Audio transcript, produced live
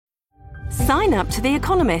Sign up to The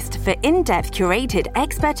Economist for in-depth curated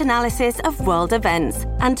expert analysis of world events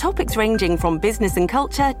and topics ranging from business and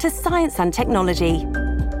culture to science and technology.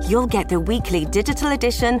 You'll get the weekly digital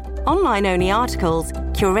edition, online-only articles,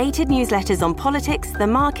 curated newsletters on politics, the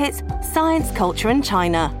markets, science, culture and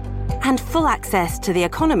China, and full access to The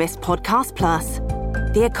Economist Podcast Plus.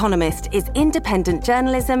 The Economist is independent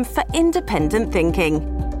journalism for independent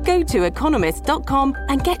thinking. Go to economist.com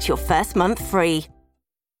and get your first month free.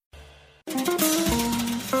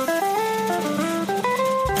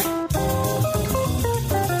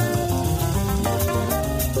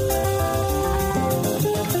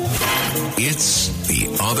 It's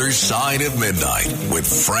The Other Side of Midnight with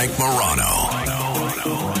Frank Morano.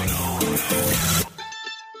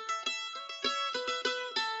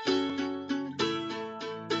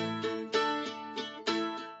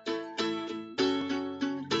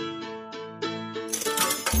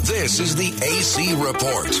 This is the AC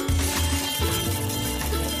Report.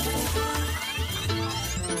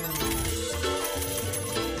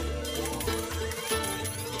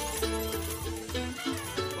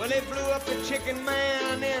 Well, they blew up the Chicken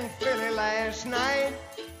Man in Philly last night,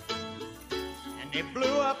 and they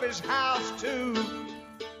blew up his house too.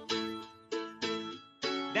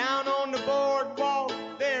 Down on the boardwalk,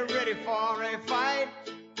 they're ready for a fight.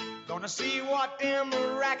 Gonna see what them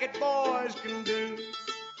racket boys can do.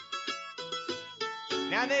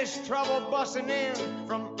 Now there's trouble busting in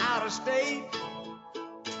from out of state,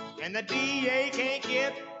 and the DA can't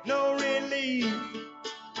get no relief.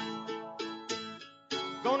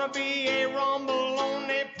 Gonna be a rumble on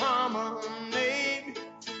the promenade,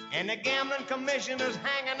 and the gambling commissioner's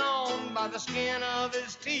hanging on by the skin of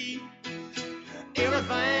his teeth.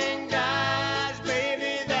 Everything dies,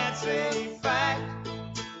 baby, that's a fact.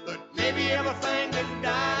 But maybe everything that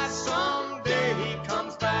dies someday he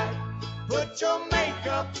comes back. Put your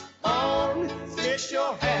makeup on, fix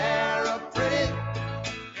your hair up pretty,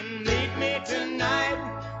 and meet me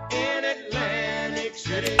tonight in Atlantic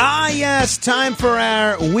City. Ah, yes, time for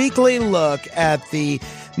our weekly look at the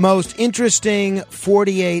most interesting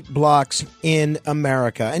 48 blocks in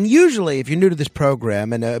America. And usually, if you're new to this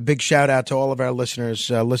program, and a big shout out to all of our listeners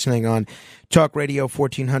listening on Talk Radio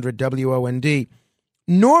 1400 WOND,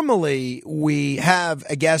 normally we have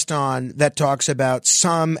a guest on that talks about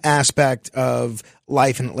some aspect of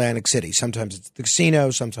life in Atlantic City. Sometimes it's the casino,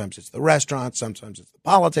 sometimes it's the restaurant, sometimes it's the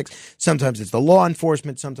politics, sometimes it's the law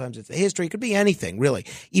enforcement, sometimes it's the history. It could be anything, really.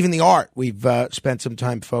 Even the art we've spent some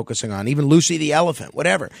time focusing on, even Lucy the Elephant,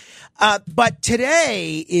 whatever. But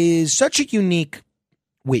today is such a unique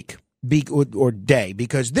week or day,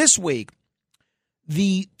 because this week,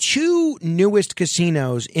 the two newest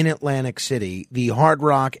casinos in Atlantic City, the Hard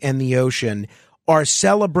Rock and the Ocean, are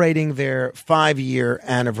celebrating their 5-year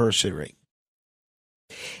anniversary.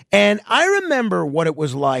 And I remember what it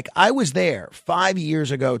was like. I was there 5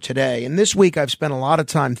 years ago today, and this week I've spent a lot of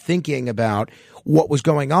time thinking about what was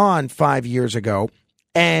going on 5 years ago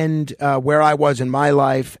and where I was in my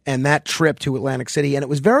life and that trip to Atlantic City, and it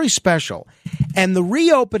was very special. And the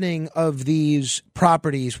reopening of these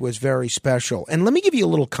properties was very special. And let me give you a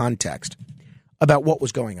little context about what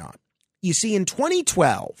was going on. You see, in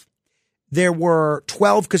 2012, there were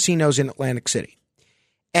 12 casinos in Atlantic City,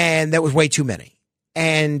 and that was way too many.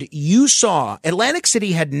 And you saw Atlantic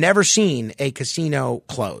City had never seen a casino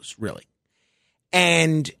close, really.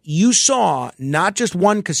 And you saw not just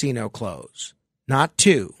one casino close, not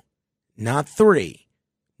two, not three,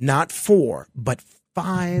 not four, but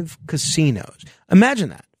 5 casinos. Imagine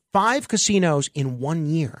that. 5 casinos in 1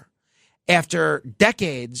 year after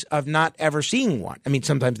decades of not ever seeing one. I mean,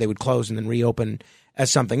 sometimes they would close and then reopen as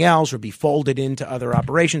something else or be folded into other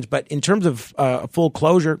operations. But in terms of full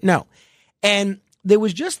closure, no. And there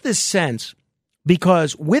was just this sense,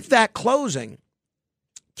 because with that closing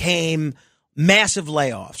came massive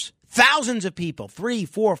layoffs. Thousands of people, 3,000,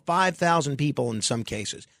 4,000, 5,000 people in some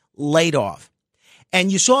cases, laid off.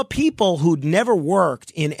 And you saw people who'd never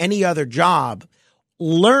worked in any other job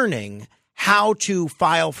learning how to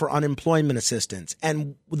file for unemployment assistance.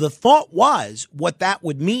 And the thought was what that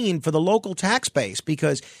would mean for the local tax base,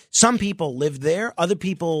 because some people lived there, other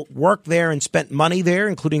people worked there and spent money there,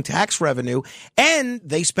 including tax revenue, and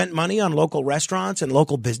they spent money on local restaurants and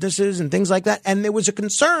local businesses and things like that. And there was a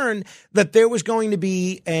concern that there was going to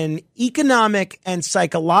be an economic and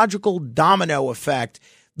psychological domino effect,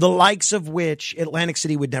 the likes of which Atlantic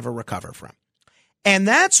City would never recover from. And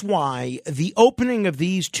that's why the opening of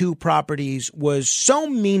these two properties was so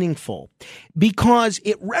meaningful, because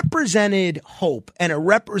it represented hope and it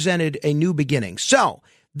represented a new beginning. So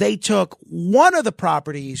they took one of the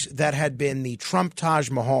properties that had been the Trump Taj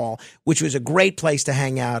Mahal, which was a great place to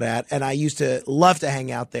hang out at, and I used to love to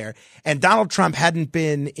hang out there. And Donald Trump hadn't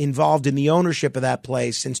been involved in the ownership of that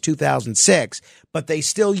place since 2006, but they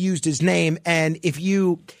still used his name. And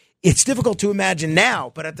it's difficult to imagine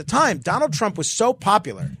now, but at the time, Donald Trump was so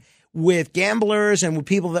popular with gamblers and with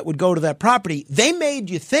people that would go to that property, they made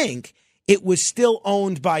you think it was still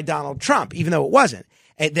owned by Donald Trump, even though it wasn't.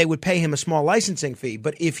 They would pay him a small licensing fee.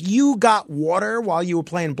 But if you got water while you were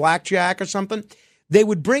playing blackjack or something, they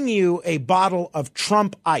would bring you a bottle of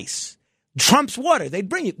Trump ice, Trump's water.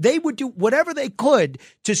 They would do whatever they could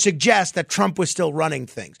to suggest that Trump was still running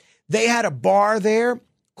things. They had a bar there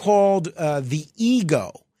called the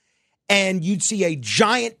Ego, and you'd see a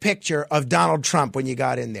giant picture of Donald Trump when you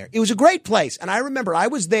got in there. It was a great place. And I remember I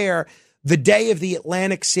was there the day of the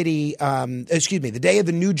the day of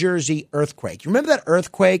the New Jersey earthquake. You remember that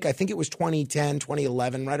earthquake? I think it was 2010,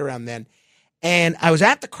 2011, right around then. And I was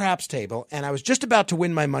at the craps table, and I was just about to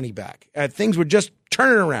win my money back. Things were just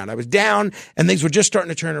turning around. I was down, and things were just starting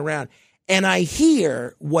to turn around. And I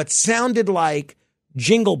hear what sounded like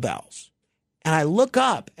jingle bells. And I look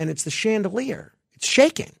up, and it's the chandelier. It's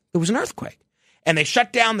shaking. It was an earthquake. And they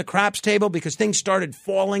shut down the craps table because things started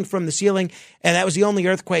falling from the ceiling. And that was the only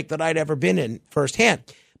earthquake that I'd ever been in firsthand.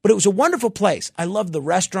 But it was a wonderful place. I loved the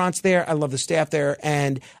restaurants there. I loved the staff there.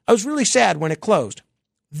 And I was really sad when it closed.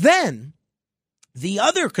 Then the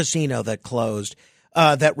other casino that closed,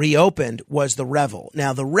 that reopened, was the Revel.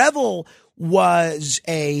 Now, the Revel was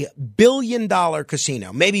a $1 billion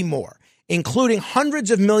casino, maybe more, including hundreds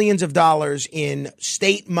of millions of dollars in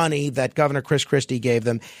state money that Governor Chris Christie gave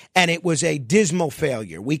them. And it was a dismal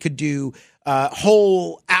failure. We could do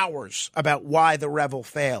whole hours about why the Revel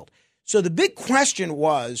failed. So the big question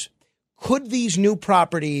was, could these new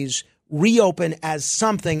properties reopen as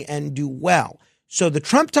something and do well? So the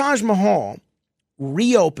Trump Taj Mahal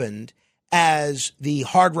reopened as the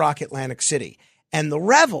Hard Rock Atlantic City, and the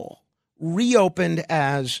Revel reopened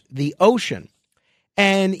as the Ocean.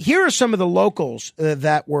 And here are some of the locals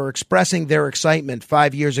that were expressing their excitement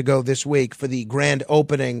 5 years ago this week for the grand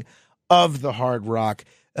opening of the Hard Rock.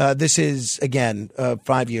 This is, again,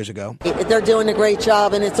 5 years ago. They're doing a great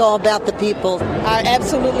job, and it's all about the people. I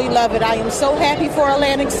absolutely love it. I am so happy for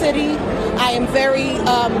Atlantic City. I am very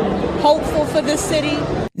hopeful for this city.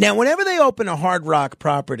 Now, whenever they open a Hard Rock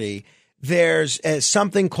property, there's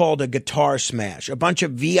something called a guitar smash. A bunch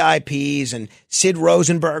of VIPs, and Sid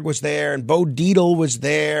Rosenberg was there, and Bo Dietl was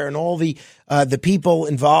there, and all the people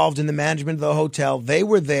involved in the management of the hotel, they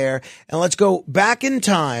were there. And let's go back in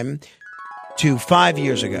time to 5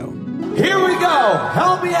 years ago. Here we go.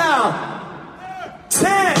 Help me out.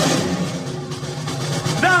 10,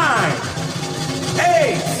 9,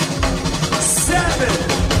 8, 7,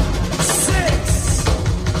 6,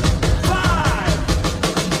 5,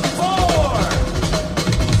 4,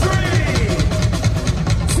 3,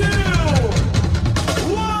 2,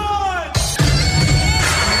 1.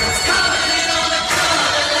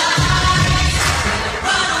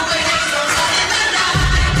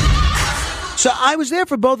 So I was there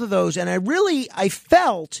for both of those, and I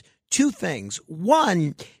felt two things.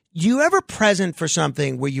 One, you ever present for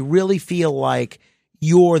something where you really feel like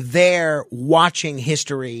you're there watching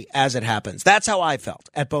history as it happens? That's how I felt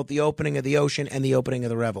at both the opening of the Ocean and the opening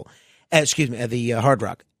of the Revel. At the Hard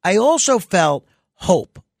Rock. I also felt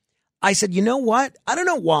hope. I said, you know what? I don't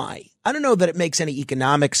know why. I don't know that it makes any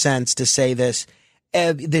economic sense to say this.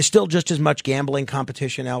 There's still just as much gambling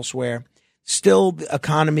competition elsewhere. Still the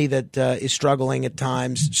economy that is struggling at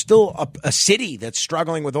times. Still a city that's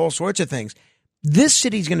struggling with all sorts of things. This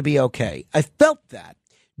city's going to be okay. I felt that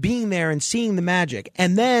being there and seeing the magic.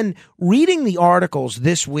 And then reading the articles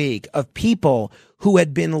this week of people who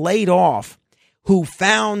had been laid off, who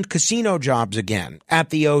found casino jobs again at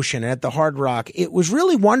the Ocean and at the Hard Rock. It was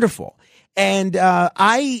really wonderful. And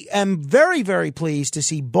I am very, very pleased to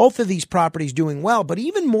see both of these properties doing well. But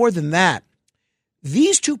even more than that,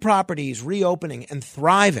 these two properties reopening and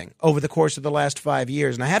thriving over the course of the last 5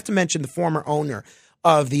 years. And I have to mention the former owner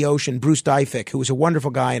of the Ocean, Bruce Dyfick, who was a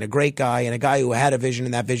wonderful guy and a great guy and a guy who had a vision,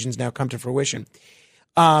 and that vision's now come to fruition.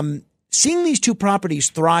 Seeing these two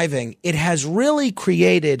properties thriving, it has really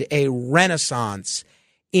created a renaissance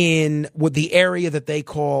in with the area that they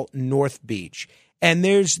call North Beach. And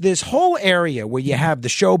there's this whole area where you have the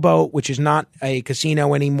Showboat, which is not a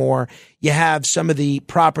casino anymore. You have some of the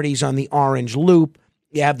properties on the Orange Loop.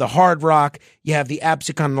 You have the Hard Rock. You have the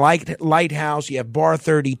Absecon Lighthouse. You have Bar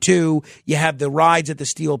 32. You have the rides at the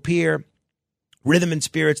Steel Pier, Rhythm and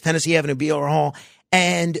Spirits, Tennessee Avenue, Bealer Hall.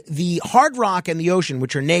 And the Hard Rock and the Ocean,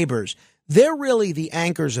 which are neighbors, they're really the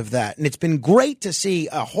anchors of that. And it's been great to see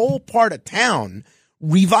a whole part of town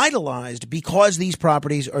revitalized because these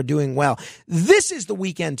properties are doing well. This is the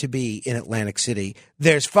weekend to be in Atlantic City.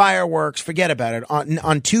 There's fireworks. Forget about it.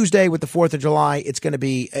 On Tuesday with the 4th of July, it's going to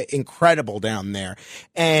be incredible down there.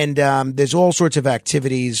 And there's all sorts of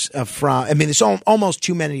activities there's almost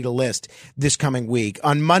too many to list this coming week.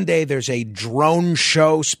 On Monday, there's a drone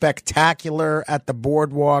show spectacular at the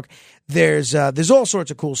boardwalk. There's all sorts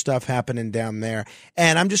of cool stuff happening down there.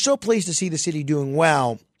 And I'm just so pleased to see the city doing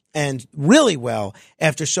well, and really well,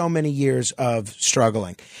 after so many years of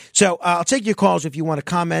struggling. So I'll take your calls if you want to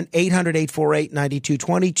comment.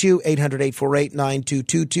 800-848-9222,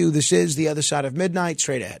 800-848-9222. This is The Other Side of Midnight.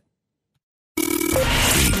 Straight ahead.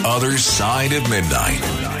 The Other Side of Midnight.